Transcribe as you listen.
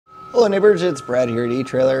Hello neighbors, it's Brad here at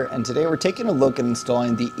eTrailer, and today we're taking a look at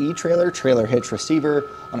installing the eTrailer trailer hitch receiver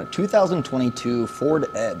on a 2022 Ford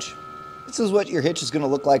Edge. This is what your hitch is going to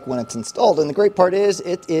look like when it's installed, and the great part is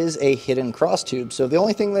it is a hidden cross tube. So the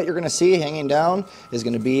only thing that you're going to see hanging down is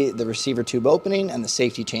going to be the receiver tube opening and the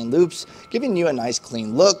safety chain loops, giving you a nice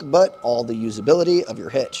clean look, but all the usability of your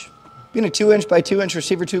hitch. Being a 2" by 2"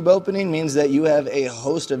 receiver tube opening means that you have a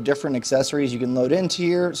host of different accessories you can load into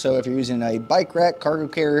here. So if you're using a bike rack, cargo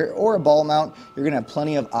carrier, or a ball mount, you're going to have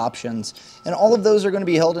plenty of options. And all of those are going to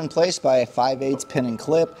be held in place by a 5/8 pin and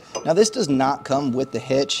clip. Now this does not come with the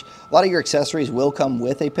hitch. A lot of your accessories will come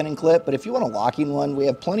with a pin and clip, but if you want a locking one, we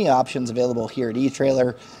have plenty of options available here at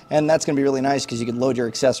eTrailer. And that's going to be really nice because you can load your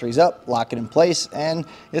accessories up, lock it in place, and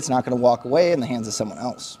it's not going to walk away in the hands of someone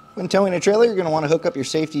else. When towing a trailer, you're going to want to hook up your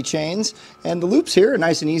safety chains, and the loops here are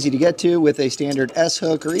nice and easy to get to with a standard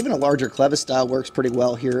S-hook, or even a larger clevis style works pretty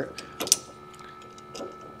well here.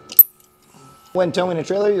 When towing a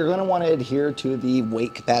trailer, you're going to want to adhere to the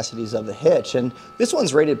weight capacities of the hitch, and this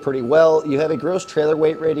one's rated pretty well. You have a gross trailer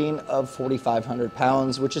weight rating of 4,500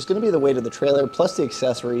 pounds, which is going to be the weight of the trailer plus the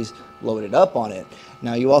accessories loaded up on it.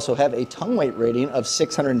 Now you also have a tongue weight rating of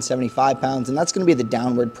 675 pounds, and that's going to be the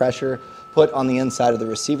downward pressure put on the inside of the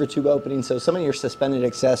receiver tube opening. So some of your suspended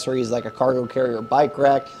accessories like a cargo carrier or bike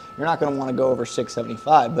rack, you're not going to want to go over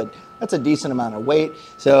 675, but that's a decent amount of weight,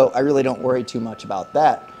 so I really don't worry too much about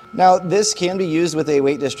that. Now this can be used with a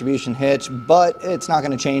weight distribution hitch, but it's not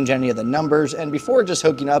going to change any of the numbers. And before just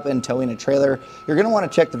hooking up and towing a trailer, you're going to want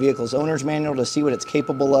to check the vehicle's owner's manual to see what it's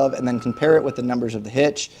capable of, and then compare it with the numbers of the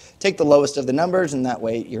hitch. Take the lowest of the numbers, and that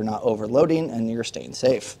way you're not overloading and you're staying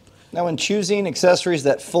safe. Now when choosing accessories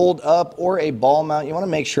that fold up or a ball mount, you want to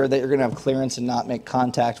make sure that you're going to have clearance and not make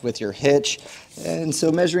contact with your hitch. And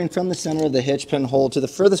so measuring from the center of the hitch pin hole to the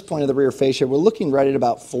furthest point of the rear fascia, we're looking right at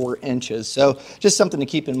about 4 inches. So just something to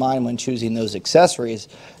keep in mind when choosing those accessories.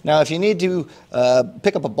 Now if you need to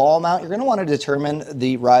pick up a ball mount, you're going to want to determine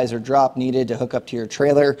the rise or drop needed to hook up to your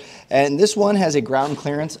trailer. And this one has a ground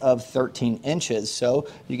clearance of 13 inches. So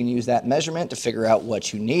you can use that measurement to figure out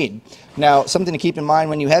what you need. Now something to keep in mind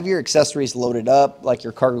when you have your accessories loaded up, like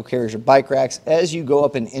your cargo carriers or bike racks, as you go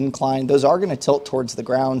up an incline, those are going to tilt towards the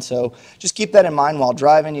ground. So just keep that in mind while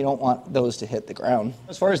driving. You don't want those to hit the ground.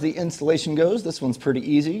 As far as the installation goes, this one's pretty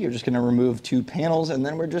easy. You're just going to remove 2 panels, and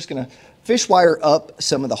then we're just going to fish wire up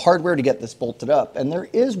some of the hardware to get this bolted up. And there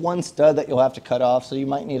is one stud that you'll have to cut off, so you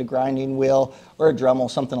might need a grinding wheel or a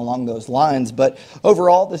Dremel, something along those lines. But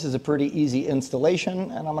overall, this is a pretty easy installation,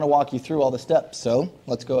 and I'm going to walk you through all the steps. So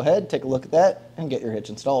let's go ahead, take a look at that, and get your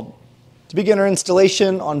hitch installed. To begin our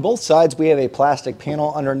installation, on both sides we have a plastic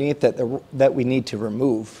panel underneath that we need to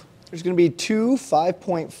remove. There's going to be 2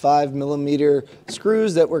 5.5 millimeter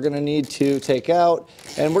screws that we're going to need to take out,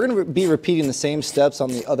 and we're going to be repeating the same steps on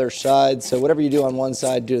the other side. So whatever you do on one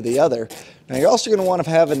side, do the other. Now you're also going to want to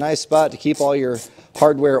have a nice spot to keep all your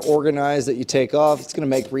hardware organized that you take off. It's going to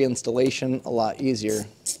make reinstallation a lot easier.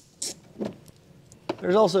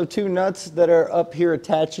 There's also 2 nuts that are up here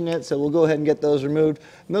attaching it, so we'll go ahead and get those removed.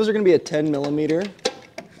 And those are going to be a 10 millimeter.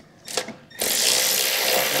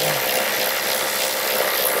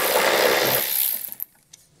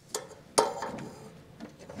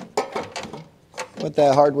 With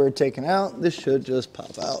that hardware taken out, this should just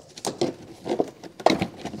pop out.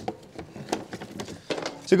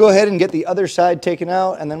 So go ahead and get the other side taken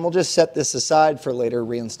out, and then we'll just set this aside for later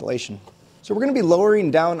reinstallation. So we're going to be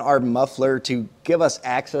lowering down our muffler to give us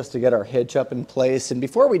access to get our hitch up in place. And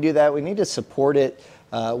before we do that, we need to support it.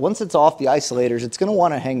 Once it's off the isolators, it's going to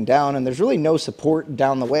want to hang down, and there's really no support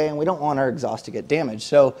down the way, and we don't want our exhaust to get damaged.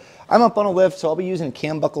 So I'm up on a lift, so I'll be using a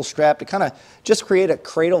cam buckle strap to kind of just create a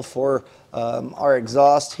cradle for our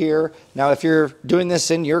exhaust here. Now if you're doing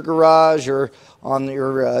this in your garage or on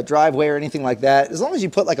your driveway or anything like that, as long as you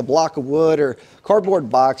put like a block of wood or cardboard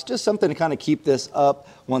box, just something to kind of keep this up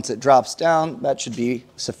once it drops down, that should be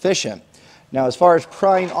sufficient. Now as far as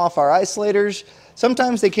prying off our isolators,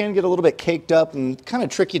 sometimes they can get a little bit caked up and kind of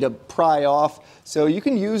tricky to pry off. So you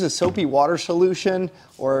can use a soapy water solution,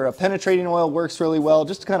 or a penetrating oil works really well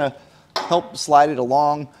just to kind of help slide it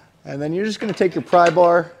along. And then you're just going to take your pry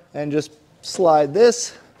bar and just slide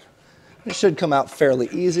this. It should come out fairly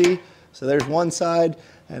easy. So there's one side,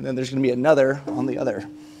 and then there's going to be another on the other.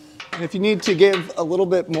 And if you need to give a little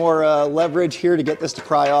bit more leverage here to get this to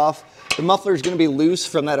pry off, the muffler is going to be loose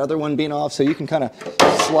from that other one being off, so you can kind of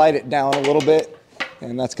slide it down a little bit,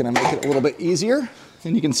 and that's going to make it a little bit easier.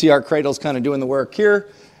 And you can see our cradle's kind of doing the work here,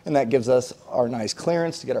 and that gives us our nice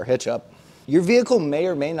clearance to get our hitch up. Your vehicle may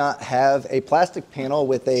or may not have a plastic panel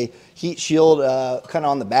with a heat shield kind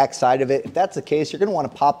of on the back side of it. If that's the case, you're going to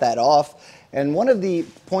want to pop that off. And one of the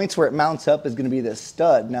points where it mounts up is going to be this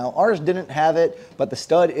stud. Now, ours didn't have it, but the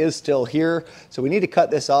stud is still here. So we need to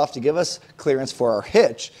cut this off to give us clearance for our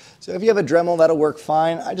hitch. So if you have a Dremel, that'll work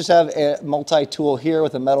fine. I just have a multi-tool here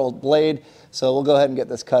with a metal blade. So we'll go ahead and get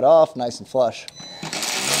this cut off nice and flush.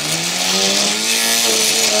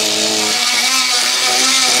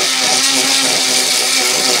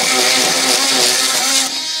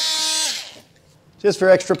 Just for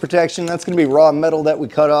extra protection, that's going to be raw metal that we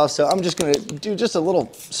cut off. So I'm just going to do just a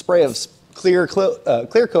little spray of clear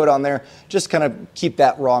coat on there, just kind of keep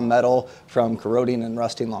that raw metal from corroding and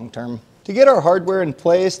rusting long term. To get our hardware in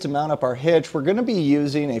place to mount up our hitch, we're going to be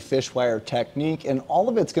using a fish wire technique, and all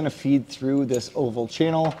of it's going to feed through this oval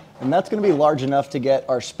channel, and that's going to be large enough to get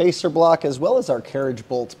our spacer block as well as our carriage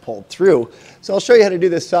bolts pulled through. So I'll show you how to do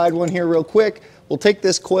this side one here real quick. We'll take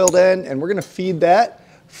this coiled end and we're going to feed that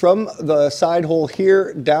from the side hole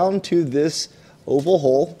here down to this oval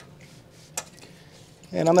hole.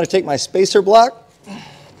 And I'm going to take my spacer block.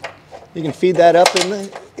 You can feed that up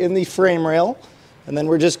in the frame rail. And then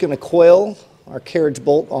we're just going to coil our carriage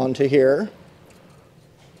bolt onto here.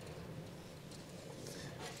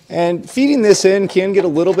 And feeding this in can get a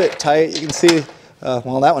little bit tight. You can see,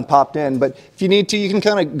 well, that one popped in. But if you need to, you can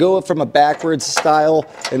kind of go from a backwards style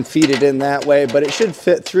and feed it in that way. But it should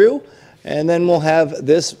fit through. And then we'll have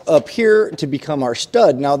this up here to become our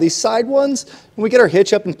stud. Now these side ones, when we get our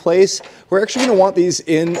hitch up in place, we're actually going to want these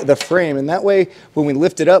in the frame. And that way, when we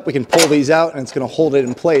lift it up, we can pull these out and it's going to hold it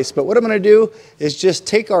in place. But what I'm going to do is just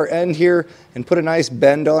take our end here and put a nice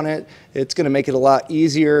bend on it. It's going to make it a lot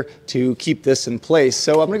easier to keep this in place.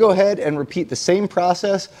 So I'm going to go ahead and repeat the same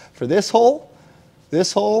process for this hole,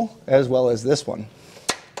 as well as this one.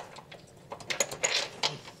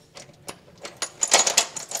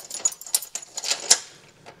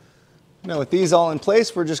 Now with these all in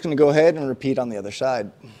place, we're just going to go ahead and repeat on the other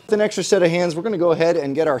side. With an extra set of hands, we're going to go ahead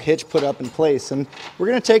and get our hitch put up in place. And we're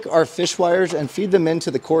going to take our fish wires and feed them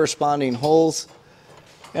into the corresponding holes.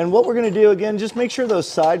 And what we're going to do, again, just make sure those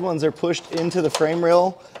side ones are pushed into the frame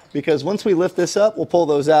rail, because once we lift this up, we'll pull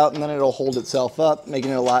those out and then it'll hold itself up,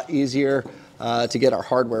 making it a lot easier to get our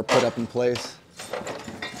hardware put up in place.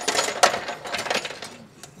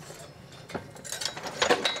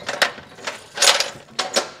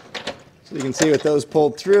 So you can see with those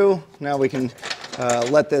pulled through, now we can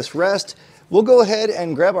let this rest. We'll go ahead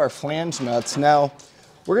and grab our flange nuts. Now,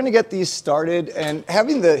 we're going to get these started, and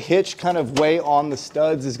having the hitch kind of weigh on the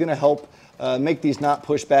studs is going to help make these not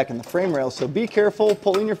push back in the frame rail. So be careful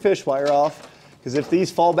pulling your fish wire off, because if these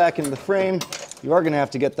fall back into the frame, you are going to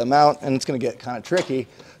have to get them out, and it's going to get kind of tricky.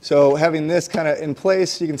 So having this kind of in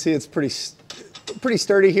place, you can see it's pretty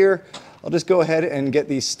sturdy here. I'll just go ahead and get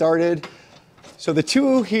these started. So the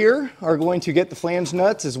two here are going to get the flange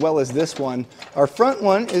nuts as well as this one. Our front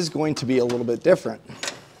one is going to be a little bit different.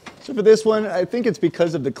 So for this one, I think it's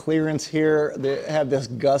because of the clearance here. They have this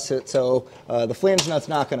gusset, so the flange nut's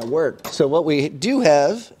not going to work. So what we do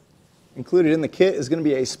have included in the kit is going to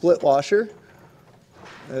be a split washer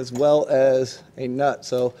as well as a nut.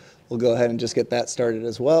 So we'll go ahead and just get that started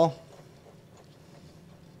as well.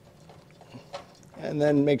 And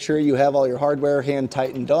then make sure you have all your hardware hand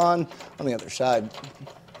tightened on the other side.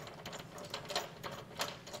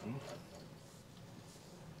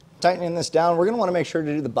 Tightening this down, we're going to want to make sure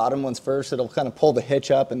to do the bottom ones first. It'll kind of pull the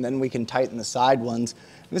hitch up, and then we can tighten the side ones.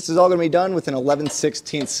 And this is all going to be done with an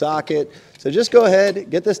 11/16 socket. So just go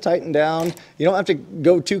ahead, get this tightened down. You don't have to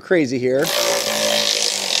go too crazy here.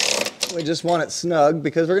 We just want it snug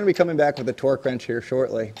because we're going to be coming back with a torque wrench here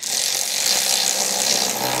shortly.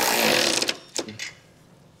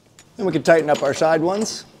 Then we can tighten up our side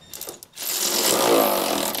ones.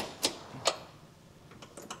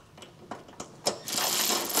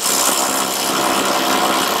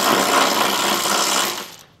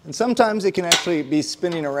 And sometimes it can actually be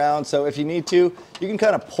spinning around, so if you need to, you can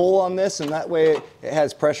kind of pull on this, and that way it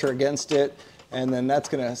has pressure against it, and then that's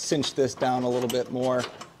going to cinch this down a little bit more,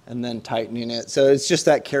 and then tightening it. So it's just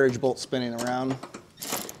that carriage bolt spinning around.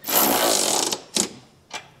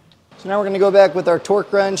 So now we're going to go back with our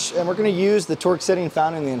torque wrench, and we're going to use the torque setting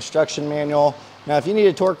found in the instruction manual. Now if you need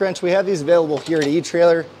a torque wrench, we have these available here at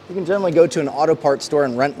eTrailer. You can generally go to an auto parts store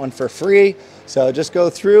and rent one for free. So just go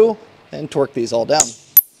through and torque these all down.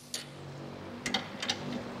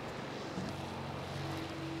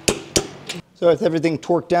 So with everything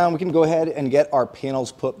torqued down, we can go ahead and get our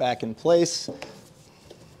panels put back in place.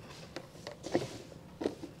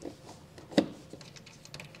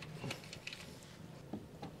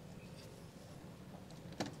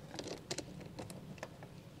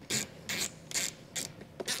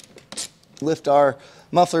 lift our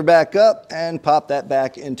muffler back up and pop that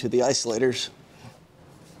back into the isolators.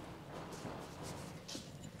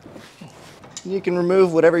 You can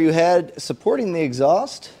remove whatever you had supporting the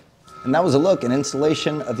exhaust. And that was a look and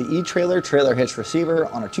installation of the eTrailer trailer hitch receiver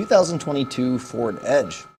on a 2022 Ford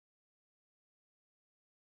Edge.